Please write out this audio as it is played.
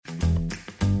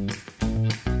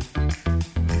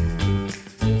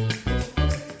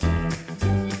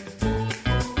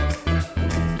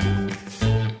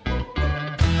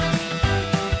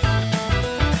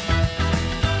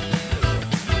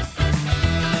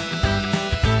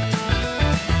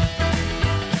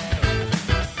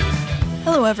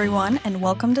Hello, everyone, and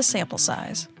welcome to Sample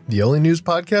Size, the only news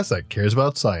podcast that cares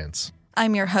about science.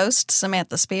 I'm your host,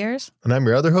 Samantha Spears. And I'm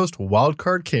your other host,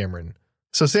 Wildcard Cameron.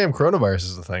 So, Sam, coronavirus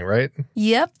is a thing, right?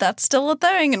 Yep, that's still a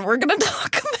thing, and we're going to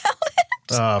talk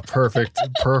about it. Perfect.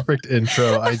 Perfect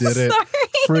intro. I did it.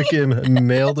 Freaking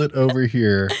nailed it over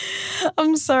here.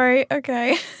 I'm sorry.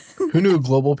 Okay. Who knew a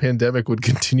global pandemic would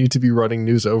continue to be running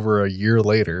news over a year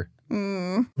later?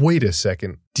 Wait a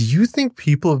second. Do you think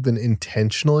people have been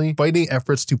intentionally fighting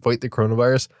efforts to fight the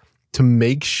coronavirus to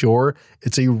make sure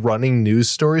it's a running news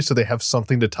story so they have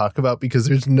something to talk about? Because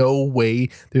there's no way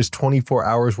there's 24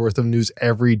 hours worth of news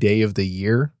every day of the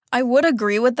year. I would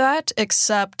agree with that,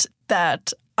 except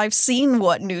that I've seen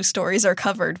what news stories are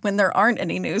covered when there aren't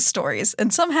any news stories,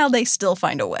 and somehow they still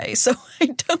find a way. So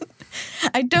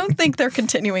I don't think they're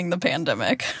continuing the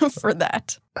pandemic for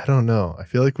that. I don't know. I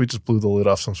feel like we just blew the lid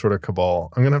off some sort of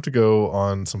cabal. I'm going to have to go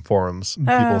on some forums,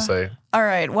 people say. All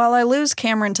right. While I lose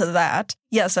Cameron to that,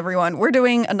 yes, everyone, we're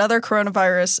doing another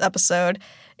coronavirus episode.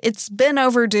 It's been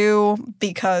overdue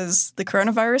because the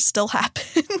coronavirus still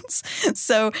happens.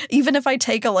 So even if I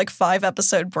take a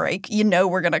 5-episode break,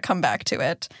 we're going to come back to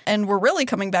it. And we're really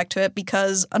coming back to it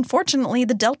because, unfortunately,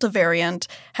 the Delta variant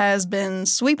has been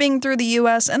sweeping through the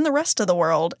U.S. and the rest of the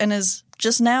world and is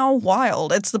just now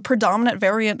wild. It's the predominant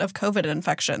variant of COVID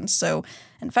infections. So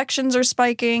infections are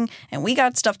spiking, and we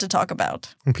got stuff to talk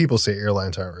about. And people say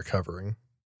airlines aren't recovering.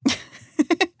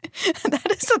 That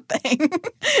is a thing.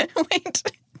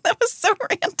 Wait. That was so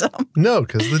random. No,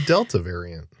 because the Delta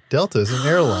variant. Delta is an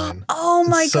airline. Oh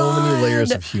my God. So many layers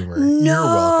of humor. No, you're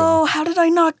welcome. How did I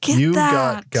not get that? You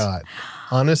got.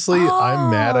 Honestly,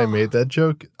 I'm mad I made that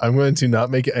joke. I'm going to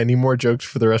not make any more jokes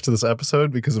for the rest of this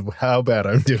episode because of how bad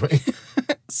I'm doing.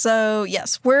 So,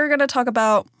 yes, we're going to talk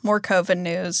about more COVID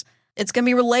news. It's going to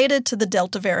be related to the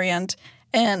Delta variant.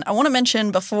 And I want to mention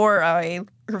before I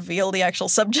reveal the actual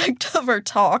subject of our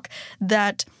talk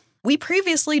that we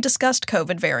previously discussed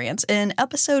COVID variants in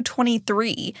episode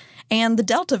 23 and the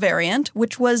Delta variant,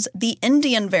 which was the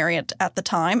Indian variant at the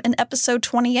time, in episode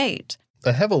 28.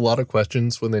 I have a lot of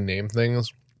questions when they name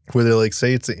things where they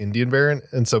say it's the Indian variant.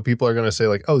 And so people are going to say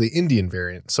oh, the Indian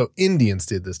variant. So Indians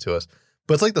did this to us.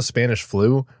 But it's like the Spanish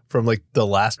flu from the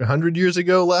last 100 years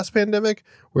ago, last pandemic,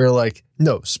 where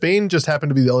no, Spain just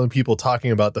happened to be the only people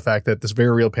talking about the fact that this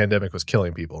very real pandemic was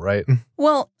killing people, right?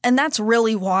 Well, and that's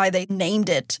really why they named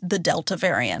it the Delta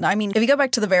variant. I mean, if you go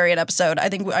back to the variant episode, I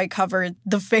think I covered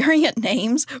the variant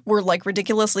names were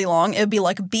ridiculously long. It would be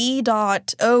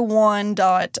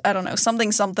B.01. I don't know,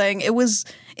 something. It was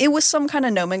some kind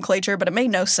of nomenclature, but it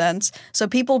made no sense. So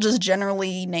people just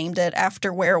generally named it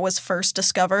after where it was first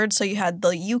discovered. So you had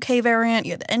the UK variant,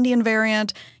 you had the Indian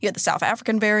variant, you had the South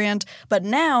African variant. But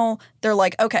now they're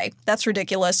okay, that's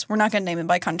ridiculous. We're not going to name it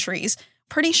by countries.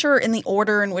 Pretty sure in the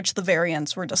order in which the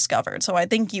variants were discovered. So I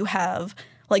think you have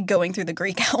going through the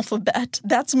Greek alphabet.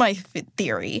 That's my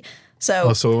theory.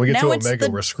 So when we get to Omega,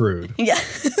 we're screwed.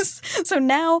 Yes. So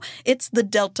now it's the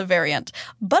Delta variant.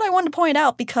 But I wanted to point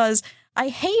out because I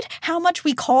hate how much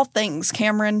we call things,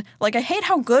 Cameron. I hate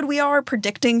how good we are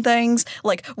predicting things.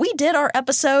 We did our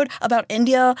episode about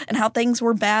India and how things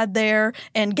were bad there.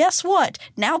 And guess what?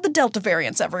 Now the Delta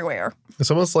variant's everywhere. It's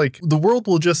almost the world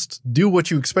will just do what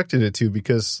you expected it to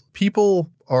because people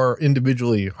are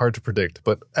individually hard to predict.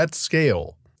 But at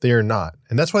scale, they are not.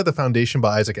 And that's why the Foundation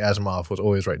by Isaac Asimov was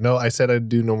always right. No, I said I'd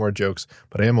do no more jokes,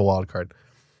 but I am a wild card.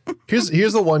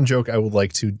 Here's the one joke I would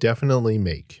like to definitely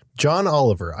make. John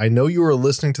Oliver, I know you were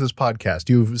listening to this podcast.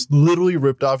 You've literally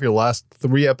ripped off your last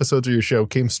 3 episodes of your show,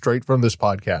 came straight from this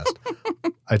podcast.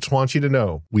 I just want you to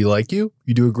know, we like you.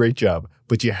 You do a great job,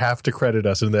 but you have to credit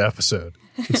us in the episode.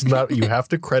 It's not, you have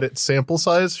to credit Sample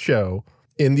Size Show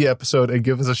in the episode and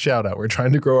give us a shout out. We're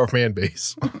trying to grow our fan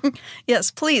base.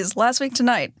 Yes, please. Last week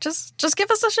tonight, just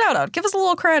give us a shout out. Give us a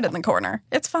little credit in the corner.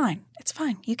 It's fine. It's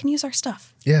fine. You can use our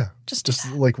stuff. Yeah. Just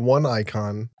one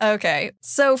icon. Okay.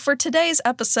 So for today's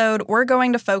episode, we're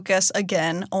going to focus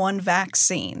again on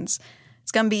vaccines.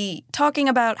 It's going to be talking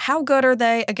about how good are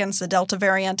they against the Delta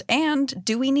variant and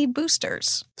do we need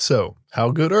boosters? So how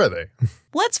good are they?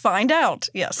 Let's find out.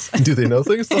 Yes. Do they know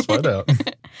things? Let's find out.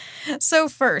 So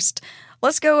first,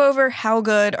 let's go over how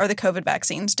good are the COVID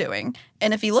vaccines doing.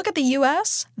 And if you look at the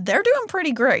U.S., they're doing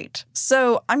pretty great.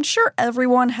 So I'm sure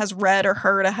everyone has read or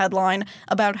heard a headline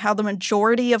about how the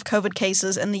majority of COVID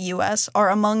cases in the U.S. are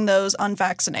among those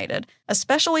unvaccinated,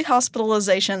 especially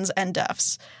hospitalizations and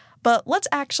deaths. But let's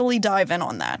actually dive in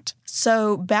on that.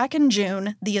 So back in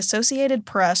June, the Associated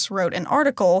Press wrote an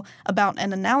article about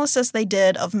an analysis they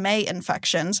did of May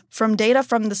infections from data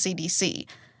from the CDC.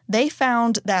 They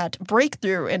found that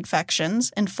breakthrough infections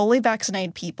in fully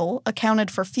vaccinated people accounted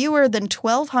for fewer than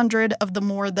 1,200 of the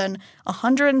more than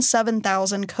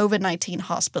 107,000 COVID-19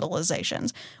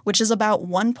 hospitalizations, which is about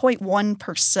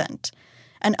 1.1%.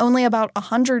 And only about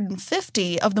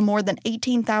 150 of the more than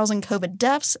 18,000 COVID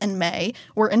deaths in May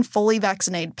were in fully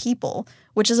vaccinated people,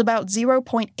 which is about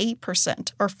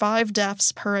 0.8%, or 5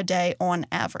 deaths per a day on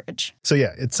average. So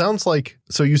yeah, it sounds like,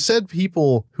 so you said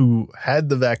people who had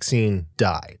the vaccine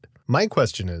died. My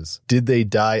question is, did they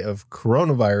die of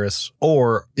coronavirus,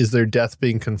 or is their death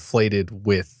being conflated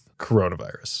with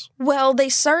coronavirus? Well, they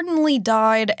certainly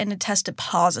died and it tested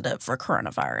positive for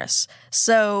coronavirus.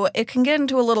 So it can get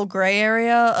into a little gray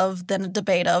area of then a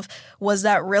debate of, was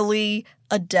that really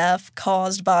a death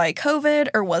caused by COVID,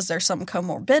 or was there some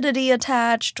comorbidity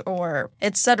attached, or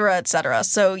et cetera, et cetera.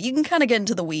 So you can kind of get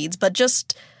into the weeds, but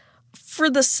just for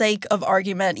the sake of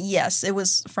argument, yes, it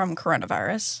was from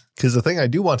coronavirus. Because the thing I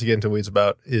do want to get into weeds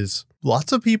about is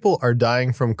lots of people are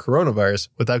dying from coronavirus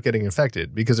without getting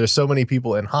infected, because there's so many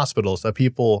people in hospitals that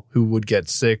people who would get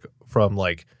sick from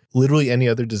like literally any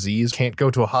other disease can't go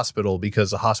to a hospital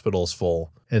because the hospital is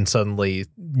full. And suddenly,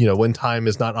 you know, when time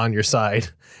is not on your side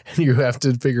and you have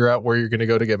to figure out where you're going to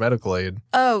go to get medical aid.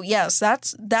 Oh, yes,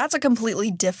 that's a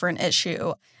completely different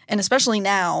issue. And especially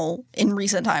now in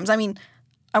recent times. I mean,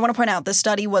 I want to point out this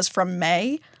study was from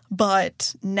May,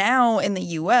 but now in the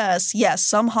U.S., yes,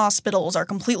 some hospitals are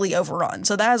completely overrun.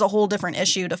 So that is a whole different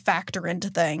issue to factor into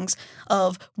things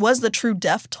of, was the true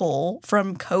death toll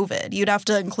from COVID? You'd have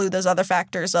to include those other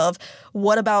factors of,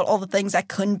 what about all the things that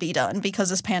couldn't be done because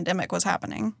this pandemic was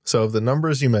happening? So of the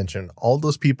numbers you mentioned, all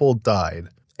those people died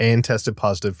and tested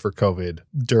positive for COVID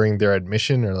during their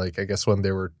admission, or like, I guess when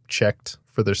they were checked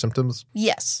for their symptoms?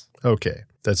 Yes. Okay,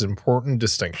 that's an important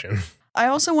distinction. I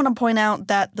also want to point out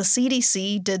that the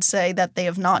CDC did say that they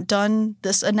have not done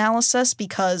this analysis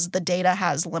because the data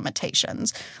has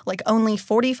limitations. Like, only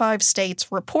 45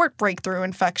 states report breakthrough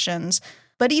infections,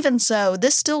 but even so,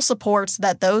 this still supports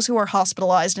that those who are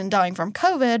hospitalized and dying from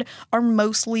COVID are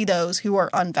mostly those who are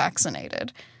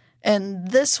unvaccinated. And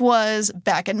this was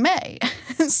back in May.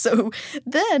 So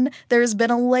then there's been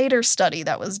a later study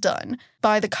that was done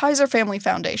by the Kaiser Family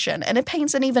Foundation, and it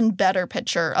paints an even better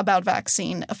picture about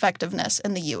vaccine effectiveness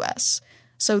in the U.S.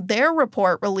 So their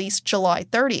report, released July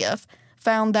 30th,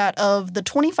 found that of the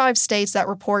 25 states that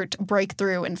report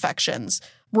breakthrough infections,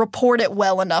 report it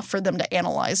well enough for them to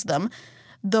analyze them,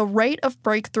 the rate of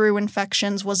breakthrough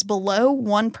infections was below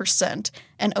 1%,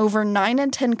 and over 9 in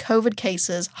 10 COVID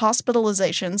cases,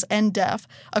 hospitalizations, and death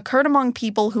occurred among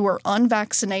people who were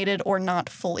unvaccinated or not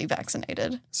fully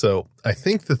vaccinated. So I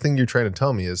think the thing you're trying to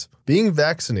tell me is being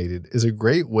vaccinated is a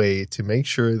great way to make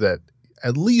sure that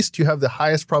at least you have the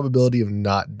highest probability of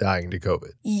not dying to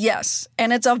COVID. Yes,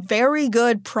 and it's a very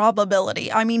good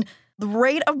probability. I mean, the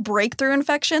rate of breakthrough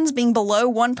infections being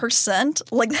below 1%,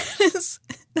 like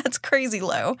that's crazy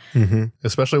low. Mm-hmm.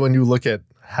 Especially when you look at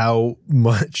how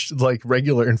much like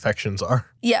regular infections are.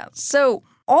 Yeah. So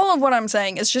all of what I'm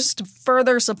saying is just to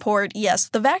further support, yes,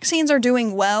 the vaccines are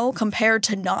doing well compared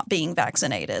to not being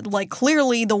vaccinated. Like,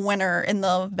 clearly the winner in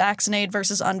the vaccinated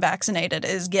versus unvaccinated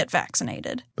is get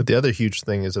vaccinated. But the other huge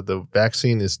thing is that the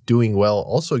vaccine is doing well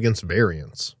also against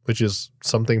variants, which is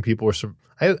something people are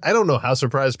I don't know how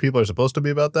surprised people are supposed to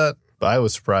be about that, but I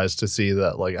was surprised to see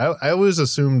that. Like, I always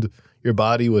assumed your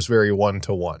body was very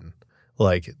one-to-one.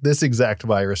 Like, this exact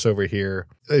virus over here,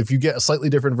 if you get a slightly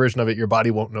different version of it, your body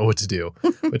won't know what to do.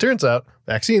 But it turns out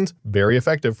vaccines, very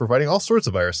effective for fighting all sorts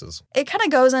of viruses. It kind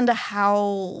of goes into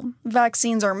how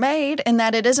vaccines are made, and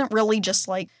that it isn't really just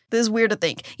like, this is weird to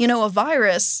think. You know, a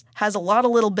virus has a lot of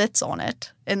little bits on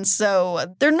it. And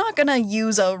so they're not going to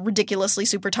use a ridiculously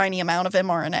super tiny amount of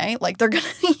mRNA. Like, they're going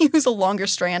to use a longer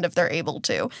strand if they're able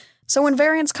to. So when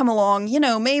variants come along, you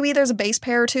know, maybe there's a base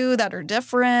pair or two that are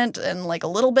different and like a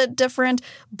little bit different.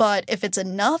 But if it's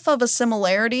enough of a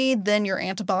similarity, then your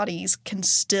antibodies can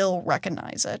still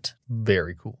recognize it.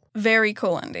 Very cool. Very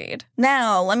cool indeed.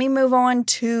 Now, let me move on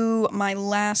to my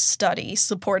last study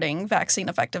supporting vaccine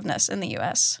effectiveness in the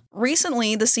U.S.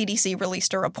 Recently, the CDC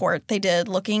released a report they did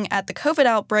looking at the COVID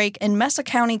outbreak in Mesa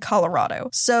County, Colorado.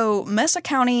 So Mesa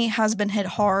County has been hit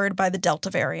hard by the Delta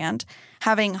variant,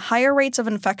 having higher rates of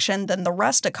infection than the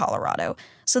rest of Colorado.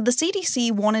 So the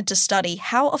CDC wanted to study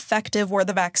how effective were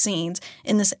the vaccines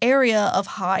in this area of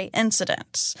high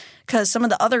incidence. Because some of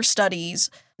the other studies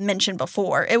mentioned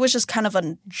before, it was just kind of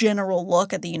a general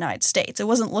look at the United States. It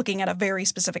wasn't looking at a very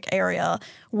specific area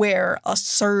where a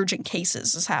surge in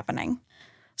cases is happening.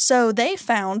 So they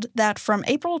found that from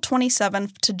April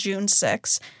 27th to June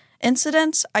 6th,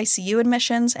 Incidence, ICU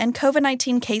admissions, and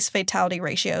COVID-19 case fatality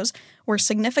ratios were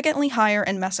significantly higher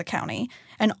in Mesa County,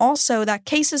 and also that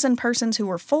cases in persons who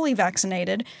were fully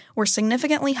vaccinated were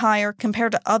significantly higher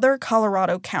compared to other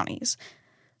Colorado counties.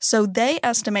 So they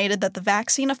estimated that the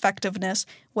vaccine effectiveness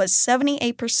was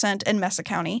 78% in Mesa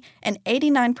County and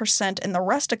 89% in the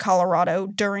rest of Colorado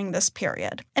during this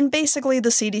period. And basically, the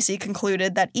CDC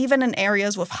concluded that even in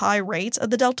areas with high rates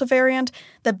of the Delta variant,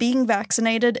 that being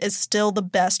vaccinated is still the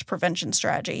best prevention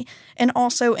strategy, and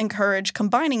also encourage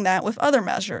combining that with other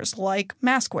measures like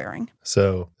mask wearing.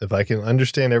 So, if I can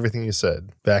understand everything you said,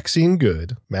 vaccine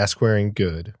good, mask wearing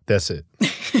good, that's it.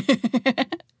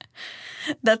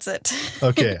 That's it.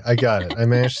 Okay, I got it. I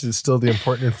managed to distill the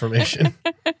important information.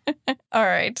 All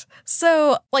right.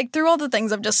 So, through all the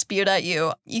things I've just spewed at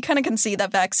you, you kind of can see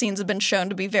that vaccines have been shown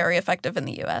to be very effective in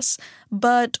the U.S.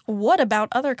 But what about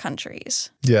other countries?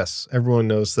 Yes, everyone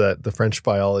knows that the French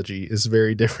biology is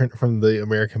very different from the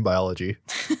American biology.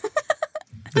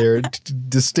 They're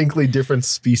distinctly different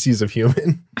species of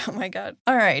human. Oh my God.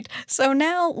 All right. So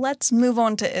now let's move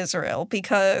on to Israel,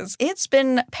 because it's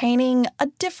been painting a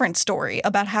different story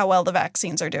about how well the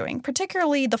vaccines are doing,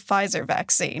 particularly the Pfizer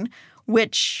vaccine,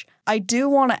 which I do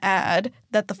want to add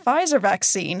that the Pfizer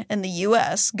vaccine in the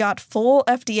U.S. got full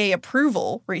FDA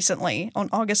approval recently on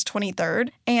August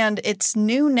 23rd, and its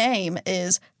new name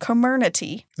is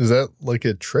Comirnaty. Is that like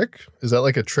a trick? Is that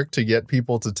like a trick to get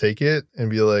people to take it and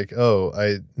be like, oh,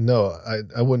 I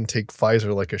wouldn't take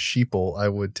Pfizer like a sheeple. I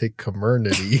would take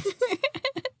Comirnaty.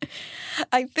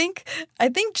 I think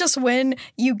just when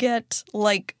you get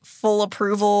full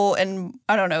approval and,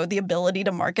 I don't know, the ability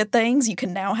to market things, you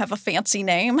can now have a fancy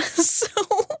name. So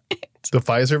the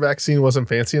Pfizer vaccine wasn't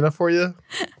fancy enough for you?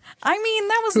 I mean,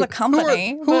 that was the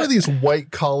company. Who are these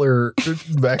white collar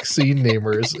vaccine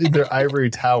namers in their ivory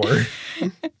tower?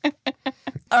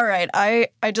 All right.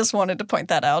 I just wanted to point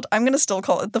that out. I'm going to still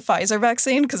call it the Pfizer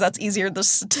vaccine because that's easier to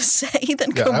say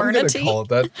than Comirnaty. I'm going to call it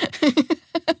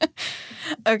that.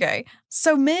 Okay,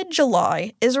 so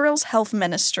mid-July, Israel's health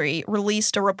ministry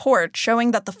released a report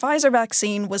showing that the Pfizer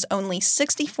vaccine was only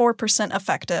 64%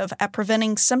 effective at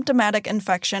preventing symptomatic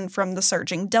infection from the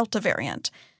surging Delta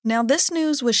variant. Now, this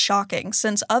news was shocking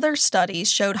since other studies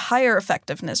showed higher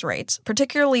effectiveness rates,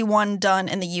 particularly one done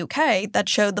in the UK that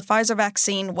showed the Pfizer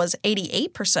vaccine was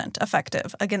 88%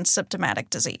 effective against symptomatic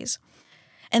disease.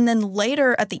 And then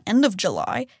later, at the end of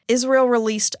July, Israel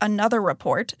released another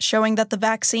report showing that the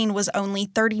vaccine was only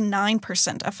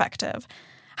 39% effective.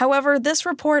 However, this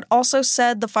report also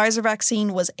said the Pfizer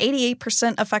vaccine was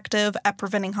 88% effective at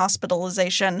preventing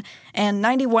hospitalization and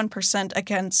 91%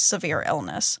 against severe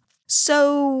illness.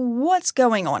 So what's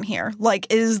going on here?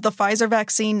 Is the Pfizer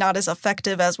vaccine not as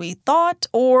effective as we thought,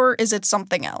 or is it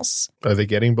something else? Are they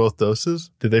getting both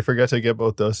doses? Did they forget to get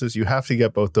both doses? You have to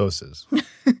get both doses.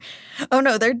 Oh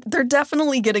no, they're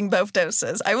definitely getting both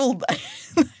doses. I will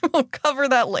cover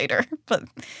that later, but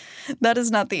that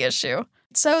is not the issue.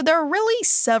 So there are really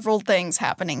several things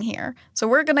happening here. So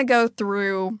we're going to go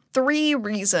through 3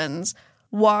 reasons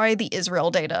why the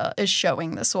Israel data is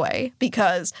showing this way,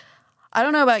 because I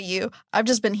don't know about you, I've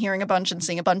just been hearing a bunch and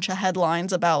seeing a bunch of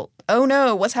headlines about, oh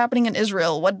no, what's happening in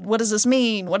Israel? What does this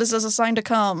mean? What is this a sign to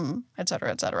come? Et cetera,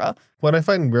 et cetera. What I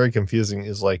find very confusing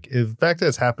is if the fact that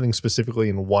it's happening specifically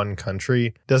in one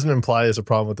country doesn't imply it's a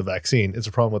problem with the vaccine. It's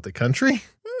a problem with the country.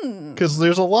 Because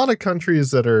there's a lot of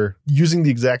countries that are using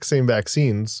the exact same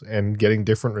vaccines and getting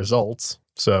different results.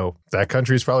 So that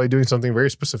country is probably doing something very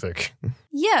specific.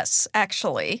 Yes,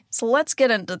 actually. So let's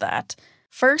get into that.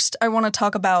 First, I want to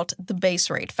talk about the base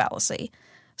rate fallacy.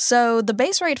 So the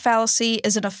base rate fallacy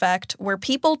is an effect where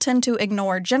people tend to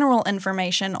ignore general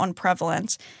information on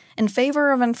prevalence in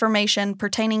favor of information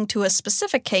pertaining to a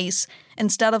specific case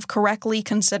instead of correctly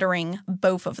considering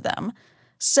both of them.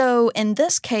 So in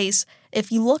this case,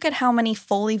 if you look at how many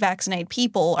fully vaccinated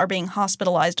people are being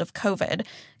hospitalized of COVID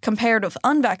compared with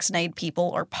unvaccinated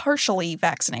people or partially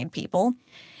vaccinated people,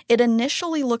 it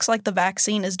initially looks like the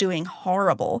vaccine is doing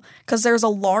horrible because there's a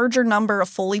larger number of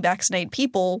fully vaccinated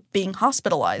people being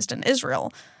hospitalized in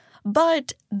Israel.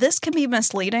 But this can be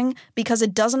misleading because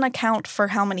it doesn't account for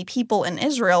how many people in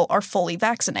Israel are fully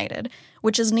vaccinated,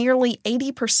 which is nearly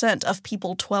 80% of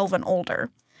people 12 and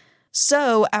older.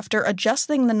 So, after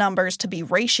adjusting the numbers to be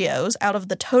ratios out of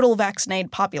the total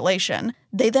vaccinated population,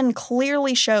 they then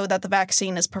clearly show that the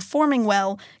vaccine is performing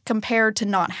well compared to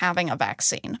not having a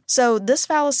vaccine. So, this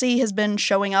fallacy has been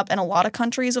showing up in a lot of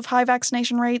countries with high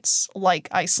vaccination rates, like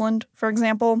Iceland, for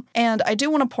example. And I do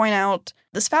want to point out,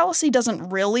 this fallacy doesn't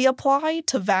really apply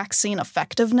to vaccine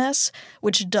effectiveness,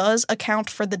 which does account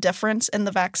for the difference in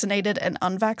the vaccinated and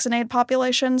unvaccinated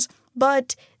populations.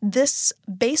 But this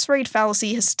base rate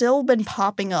fallacy has still been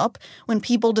popping up when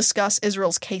people discuss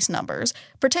Israel's case numbers,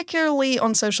 particularly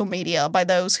on social media by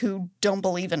those who don't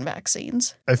believe in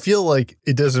vaccines. I feel like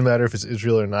it doesn't matter if it's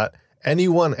Israel or not.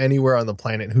 Anyone anywhere on the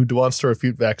planet who wants to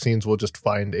refute vaccines will just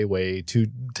find a way to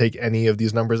take any of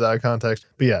these numbers out of context.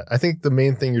 But yeah, I think the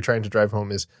main thing you're trying to drive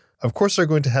home is, of course, they're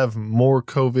going to have more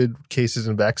COVID cases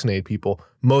than vaccinated people.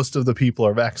 Most of the people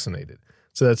are vaccinated.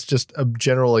 So that's just a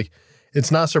general, like,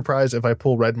 it's not a surprise if I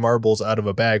pull red marbles out of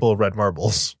a bag full of red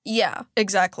marbles. Yeah,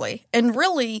 exactly. And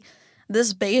really,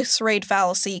 this base rate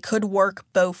fallacy could work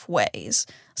both ways.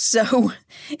 So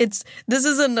this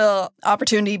isn't an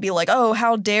opportunity to be like, oh,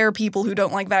 how dare people who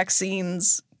don't like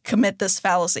vaccines commit this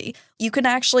fallacy. You can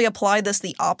actually apply this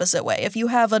the opposite way. If you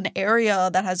have an area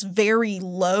that has very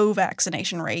low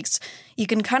vaccination rates, you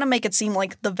can kind of make it seem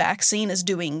like the vaccine is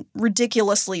doing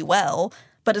ridiculously well,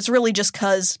 but it's really just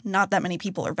because not that many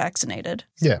people are vaccinated.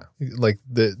 Yeah, like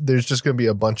there's just going to be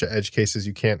a bunch of edge cases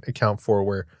you can't account for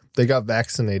where they got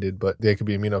vaccinated, but they could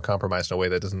be immunocompromised in a way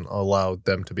that doesn't allow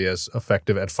them to be as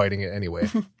effective at fighting it anyway.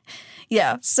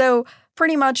 Yeah, so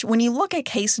pretty much when you look at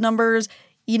case numbers,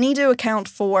 you need to account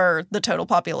for the total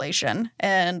population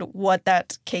and what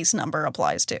that case number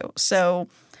applies to. So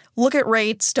look at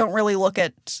rates, don't really look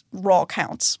at raw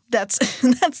counts. That's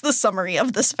the summary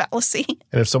of this fallacy.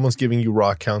 And if someone's giving you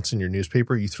raw counts in your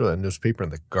newspaper, you throw that newspaper in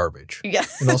the garbage.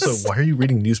 Yes. And also, why are you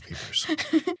reading newspapers?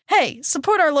 Hey,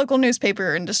 support our local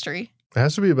newspaper industry. There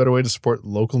has to be a better way to support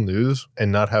local news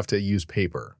and not have to use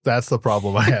paper. That's the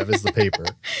problem I have, is the paper.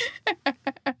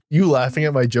 You laughing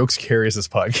at my jokes carries this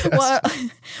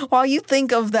podcast. While you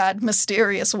think of that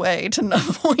mysterious way to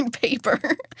avoid paper,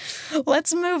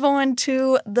 let's move on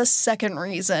to the second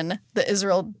reason the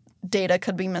Israel data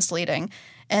could be misleading,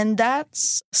 and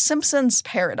that's Simpson's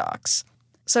paradox.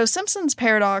 So Simpson's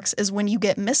paradox is when you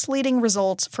get misleading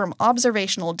results from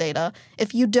observational data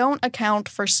if you don't account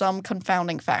for some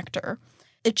confounding factor.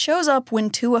 It shows up when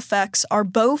two effects are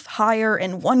both higher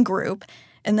in one group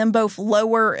and then both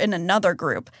lower in another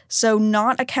group. So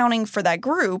not accounting for that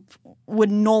group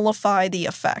would nullify the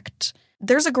effect.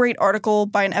 There's a great article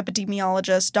by an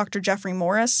epidemiologist, Dr. Jeffrey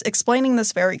Morris, explaining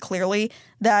this very clearly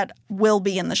that will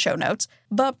be in the show notes.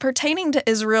 But pertaining to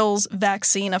Israel's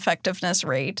vaccine effectiveness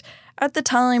rate, at the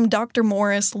time Dr.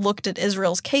 Morris looked at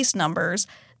Israel's case numbers,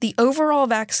 the overall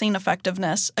vaccine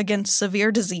effectiveness against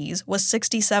severe disease was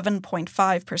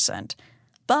 67.5%.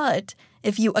 But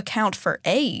if you account for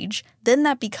age, then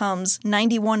that becomes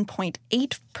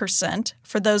 91.8%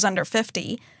 for those under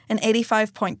 50 and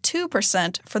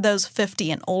 85.2% for those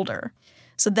 50 and older.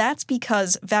 So that's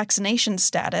because vaccination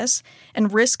status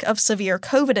and risk of severe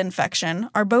COVID infection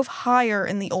are both higher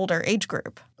in the older age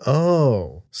group.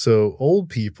 Oh, so old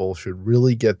people should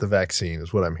really get the vaccine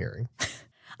is what I'm hearing.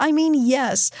 I mean,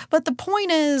 yes, but the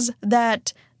point is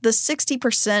that the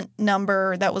 60%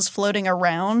 number that was floating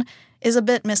around is a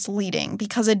bit misleading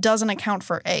because it doesn't account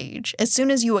for age. As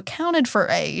soon as you accounted for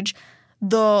age,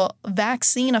 the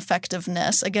vaccine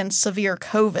effectiveness against severe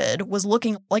COVID was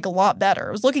looking like a lot better.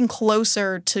 It was looking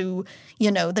closer to,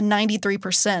 the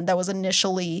 93% that was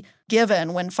initially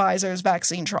given when Pfizer's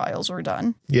vaccine trials were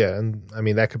done. Yeah, and I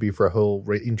mean, that could be for a whole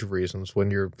range of reasons.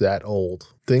 When you're that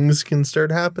old, things can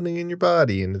start happening in your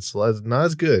body, and it's not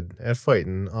as good at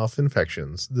fighting off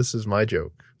infections. This is my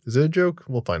joke. Is it a joke?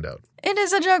 We'll find out. It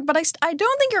is a joke, but I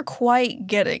don't think you're quite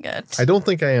getting it. I don't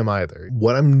think I am either.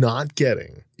 What I'm not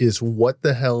getting is what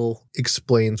the hell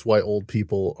explains why old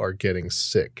people are getting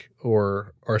sick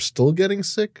or are still getting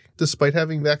sick despite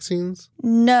having vaccines?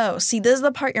 No. See, this is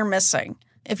the part you're missing.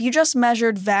 If you just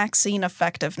measured vaccine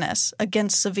effectiveness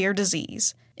against severe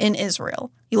disease in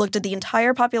Israel, you looked at the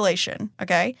entire population,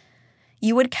 okay?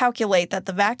 You would calculate that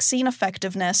the vaccine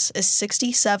effectiveness is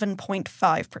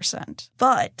 67.5%.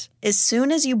 But as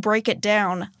soon as you break it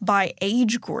down by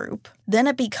age group, then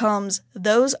it becomes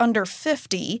those under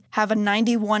 50 have a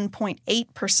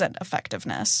 91.8%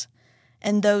 effectiveness,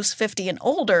 and those 50 and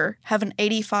older have an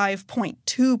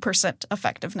 85.2%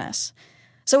 effectiveness.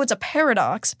 So it's a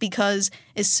paradox because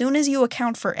as soon as you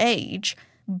account for age,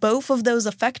 both of those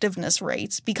effectiveness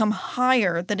rates become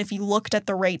higher than if you looked at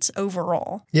the rates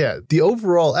overall. Yeah, the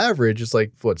overall average is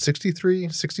 63,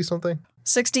 60-something?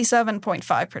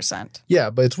 67.5%. Yeah,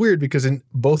 but it's weird because in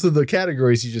both of the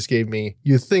categories you just gave me,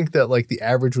 you think that the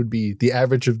average would be the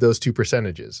average of those two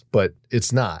percentages, but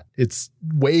it's not. It's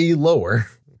way lower.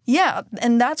 Yeah,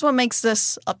 and that's what makes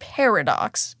this a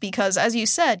paradox because, as you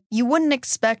said, you wouldn't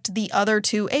expect the other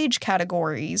two age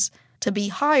categories to be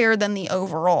higher than the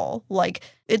overall.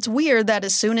 It's weird that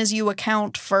as soon as you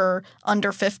account for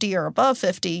under 50 or above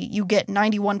 50, you get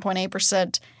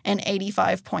 91.8% and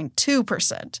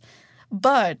 85.2%.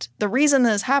 But the reason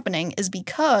this is happening is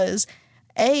because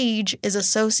age is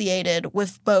associated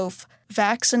with both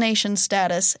vaccination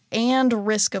status and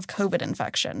risk of COVID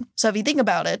infection. So if you think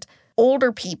about it,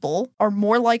 older people are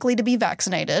more likely to be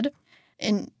vaccinated.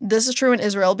 And this is true in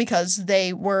Israel because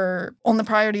they were on the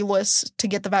priority list to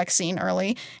get the vaccine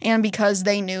early and because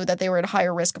they knew that they were at a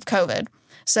higher risk of COVID.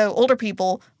 So older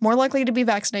people, more likely to be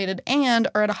vaccinated and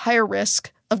are at a higher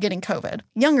risk of getting COVID.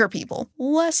 Younger people,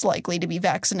 less likely to be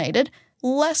vaccinated,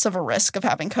 less of a risk of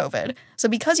having COVID. So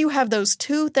because you have those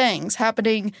two things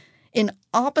happening in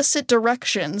opposite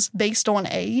directions based on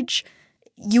age,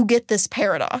 you get this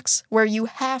paradox where you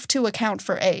have to account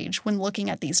for age when looking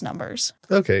at these numbers.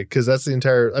 Okay, because that's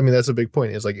that's a big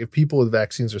point. It's like if people with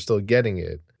vaccines are still getting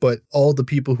it, but all the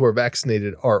people who are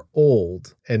vaccinated are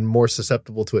old and more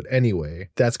susceptible to it anyway,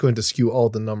 that's going to skew all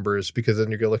the numbers because then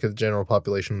you're going to look at the general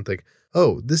population and think,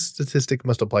 oh, this statistic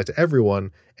must apply to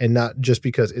everyone and not just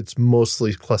because it's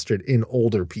mostly clustered in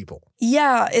older people.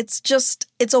 Yeah, it's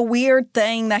a weird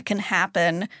thing that can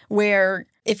happen where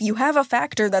if you have a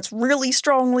factor that's really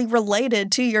strongly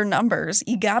related to your numbers,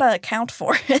 you gotta account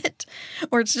for it,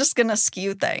 or it's just gonna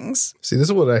skew things. See, this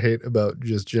is what I hate about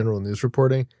just general news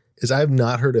reporting, is I have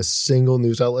not heard a single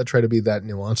news outlet try to be that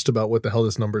nuanced about what the hell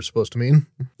this number is supposed to mean.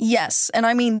 Yes, and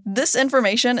I mean, this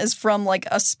information is from like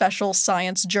a special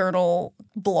science journal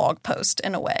blog post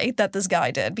in a way that this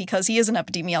guy did because he is an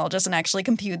epidemiologist and actually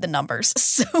computed the numbers,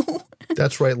 so...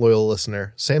 That's right, loyal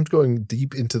listener. Sam's going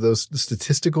deep into those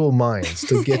statistical minds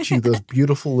to get you those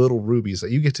beautiful little rubies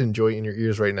that you get to enjoy in your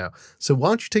ears right now. So why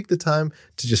don't you take the time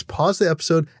to just pause the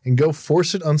episode and go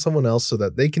force it on someone else so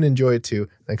that they can enjoy it too,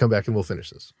 then come back and we'll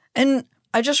finish this. And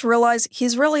I just realized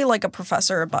he's really like a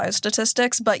professor of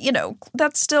biostatistics, but, you know,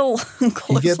 that's still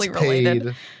closely related. He gets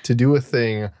paid to do a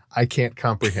thing I can't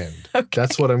comprehend. Okay.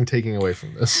 That's what I'm taking away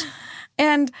from this.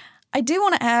 And I do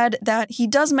want to add that he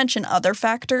does mention other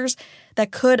factors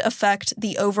that could affect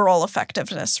the overall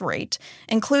effectiveness rate,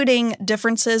 including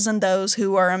differences in those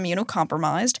who are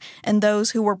immunocompromised and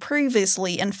those who were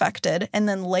previously infected and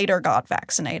then later got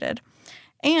vaccinated.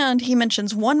 And he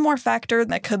mentions one more factor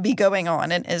that could be going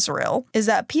on in Israel is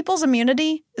that people's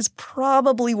immunity is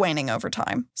probably waning over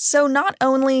time. So not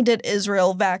only did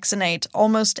Israel vaccinate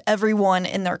almost everyone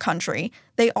in their country,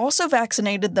 they also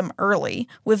vaccinated them early,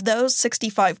 with those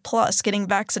 65 plus getting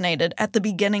vaccinated at the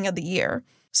beginning of the year.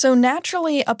 So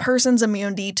naturally, a person's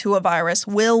immunity to a virus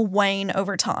will wane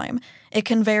over time. It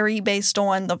can vary based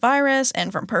on the virus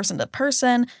and from person to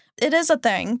person. It is a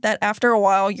thing that after a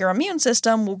while, your immune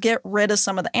system will get rid of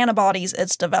some of the antibodies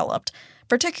it's developed,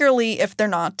 particularly if they're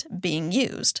not being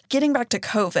used. Getting back to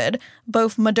COVID,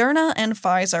 both Moderna and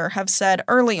Pfizer have said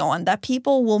early on that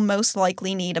people will most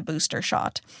likely need a booster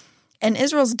shot. And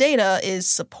Israel's data is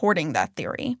supporting that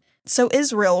theory. So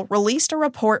Israel released a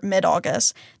report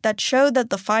mid-August that showed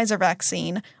that the Pfizer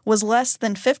vaccine was less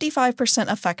than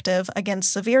 55% effective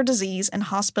against severe disease and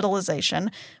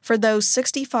hospitalization for those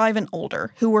 65 and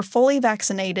older who were fully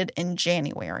vaccinated in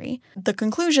January. The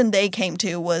conclusion they came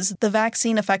to was the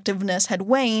vaccine effectiveness had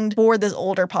waned for this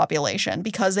older population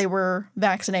because they were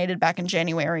vaccinated back in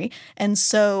January, and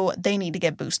so they need to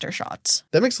get booster shots.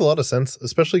 That makes a lot of sense,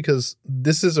 especially because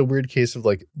this is a weird case of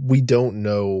like, we don't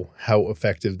know how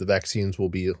effective the vaccines will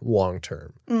be long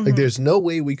term. Mm-hmm. Like there's no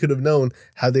way we could have known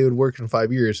how they would work in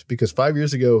 5 years because 5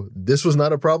 years ago, this was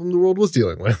not a problem the world was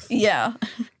dealing with. Yeah.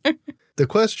 The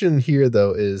question here,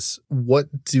 though, is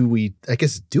what do we, I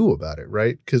guess, do about it,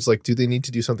 right? Because like, do they need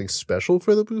to do something special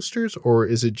for the boosters or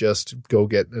is it just go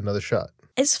get another shot?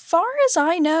 As far as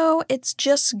I know, it's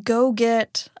just go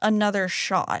get another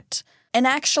shot. And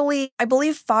actually, I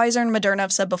believe Pfizer and Moderna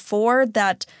have said before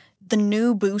that the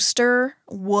new booster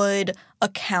would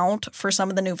account for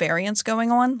some of the new variants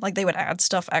going on. Like they would add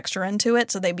stuff extra into it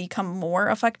so they become more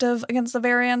effective against the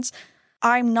variants.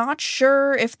 I'm not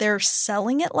sure if they're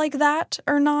selling it like that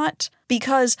or not,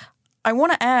 because I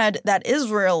want to add that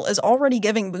Israel is already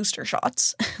giving booster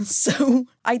shots. So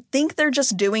I think they're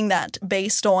just doing that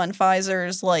based on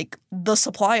Pfizer's, like the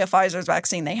supply of Pfizer's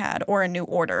vaccine they had or a new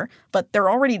order. But they're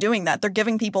already doing that. They're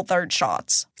giving people third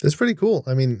shots. It's pretty cool.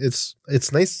 I mean, it's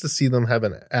nice to see them have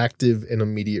an active and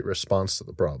immediate response to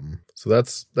the problem. So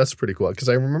that's pretty cool. Because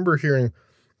I remember hearing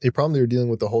a problem they were dealing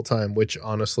with the whole time, which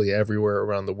honestly everywhere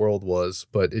around the world was,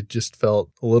 but it just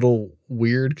felt a little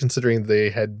weird considering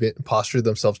they had postured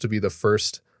themselves to be the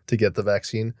first to get the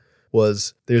vaccine,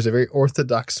 was there's a very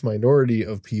orthodox minority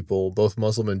of people, both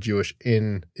Muslim and Jewish,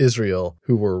 in Israel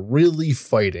who were really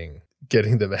fighting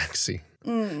getting the vaccine.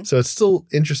 So it's still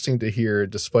interesting to hear,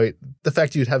 despite the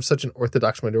fact you'd have such an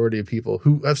orthodox minority of people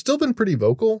who have still been pretty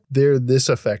vocal, they're this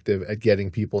effective at getting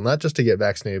people not just to get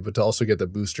vaccinated, but to also get the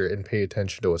booster and pay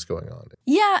attention to what's going on.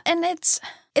 Yeah, and it's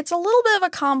a little bit of a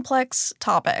complex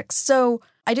topic. So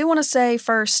I do want to say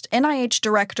first, NIH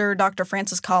Director Dr.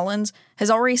 Francis Collins has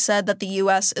already said that the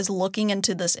U.S. is looking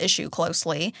into this issue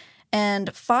closely,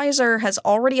 and Pfizer has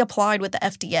already applied with the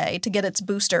FDA to get its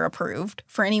booster approved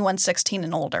for anyone 16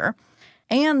 and older.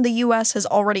 And the U.S. has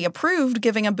already approved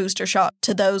giving a booster shot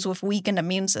to those with weakened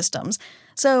immune systems.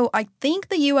 So I think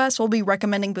the U.S. will be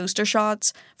recommending booster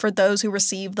shots for those who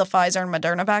receive the Pfizer and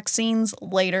Moderna vaccines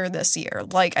later this year.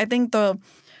 I think the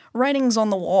writing's on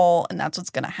the wall, and that's what's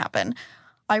going to happen.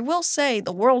 I will say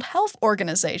the World Health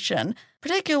Organization,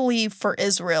 particularly for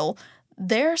Israel,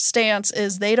 their stance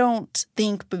is they don't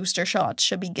think booster shots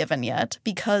should be given yet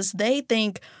because they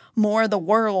think more of the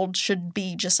world should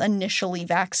be just initially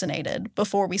vaccinated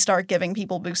before we start giving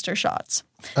people booster shots.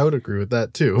 I would agree with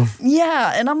that too.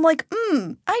 Yeah, and I'm like,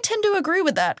 I tend to agree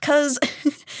with that because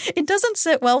it doesn't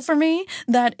sit well for me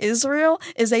that Israel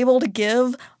is able to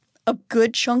give a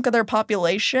good chunk of their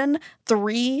population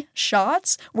 3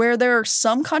 shots, where there are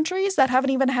some countries that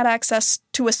haven't even had access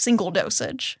to a single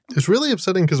dosage. It's really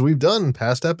upsetting because we've done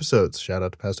past episodes, shout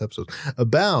out to past episodes,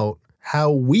 about how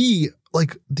we,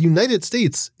 the United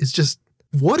States is just,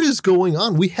 what is going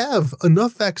on? We have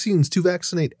enough vaccines to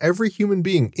vaccinate every human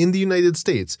being in the United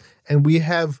States, and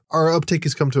our uptake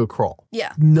has come to a crawl.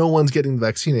 Yeah. No one's getting the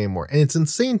vaccine anymore. And it's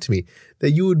insane to me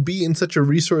that you would be in such a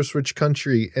resource-rich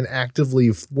country and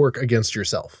actively work against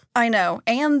yourself. I know.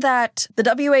 And that the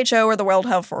WHO, or the World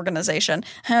Health Organization,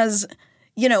 has,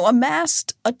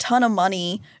 amassed a ton of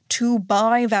money to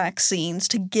buy vaccines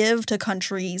to give to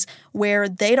countries where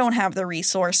they don't have the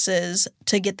resources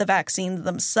to get the vaccines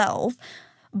themselves.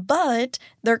 But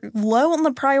they're low on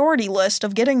the priority list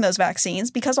of getting those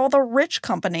vaccines because all the rich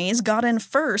companies got in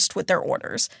first with their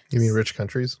orders. You mean rich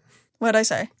countries? What'd I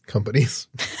say? Companies.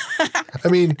 I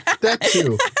mean, that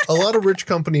too. A lot of rich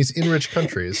companies in rich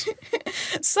countries.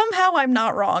 Somehow I'm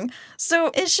not wrong.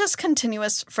 So it's just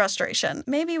continuous frustration.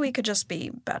 Maybe we could just be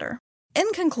better. In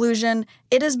conclusion,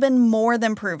 it has been more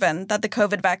than proven that the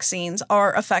COVID vaccines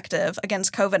are effective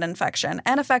against COVID infection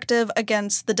and effective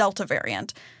against the Delta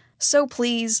variant. So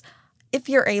please, if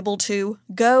you're able to,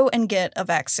 go and get a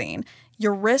vaccine.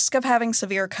 Your risk of having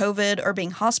severe COVID or being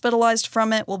hospitalized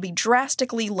from it will be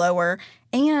drastically lower,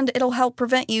 and it'll help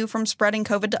prevent you from spreading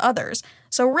COVID to others.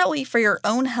 So really, for your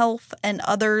own health and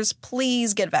others,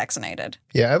 please get vaccinated.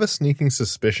 Yeah, I have a sneaking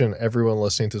suspicion everyone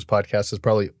listening to this podcast has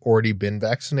probably already been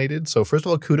vaccinated. So first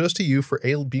of all, kudos to you for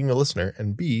A, being a listener,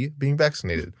 and B, being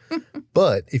vaccinated.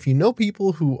 But if you know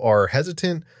people who are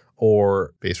hesitant,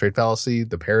 or base rate fallacy,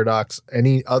 the paradox,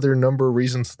 any other number of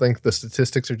reasons to think the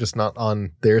statistics are just not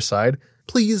on their side,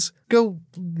 please go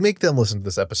make them listen to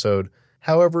this episode.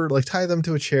 However, tie them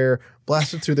to a chair,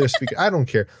 blast it through their speaker. I don't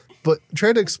care. But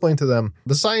try to explain to them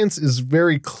the science is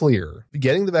very clear.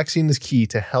 Getting the vaccine is key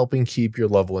to helping keep your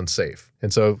loved ones safe.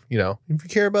 And so, if you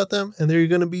care about them and they're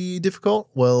going to be difficult,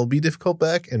 well, be difficult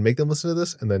back and make them listen to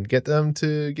this and then get them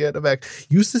to get a vaccine.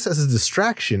 Use this as a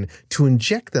distraction to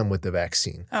inject them with the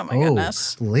vaccine. Oh my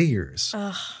goodness. Layers.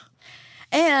 Ugh.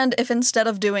 And if instead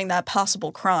of doing that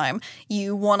possible crime,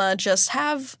 you want to just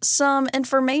have some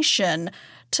information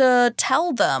to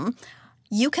tell them,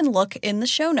 you can look in the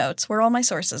show notes where all my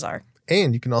sources are.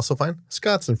 And you can also find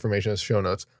Scott's information as show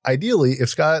notes. Ideally, if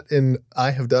Scott and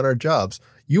I have done our jobs,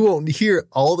 you won't hear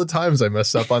all the times I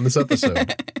messed up on this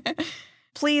episode.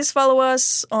 Please follow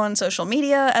us on social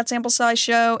media at Sample Size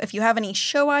Show. If you have any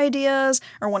show ideas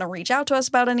or want to reach out to us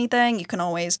about anything, you can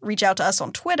always reach out to us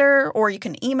on Twitter, or you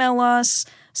can email us,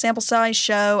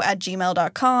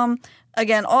 samplesizeshow@gmail.com.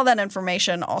 Again, all that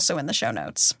information also in the show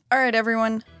notes. All right,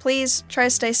 everyone, please try to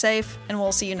stay safe, and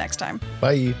we'll see you next time.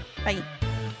 Bye. Bye.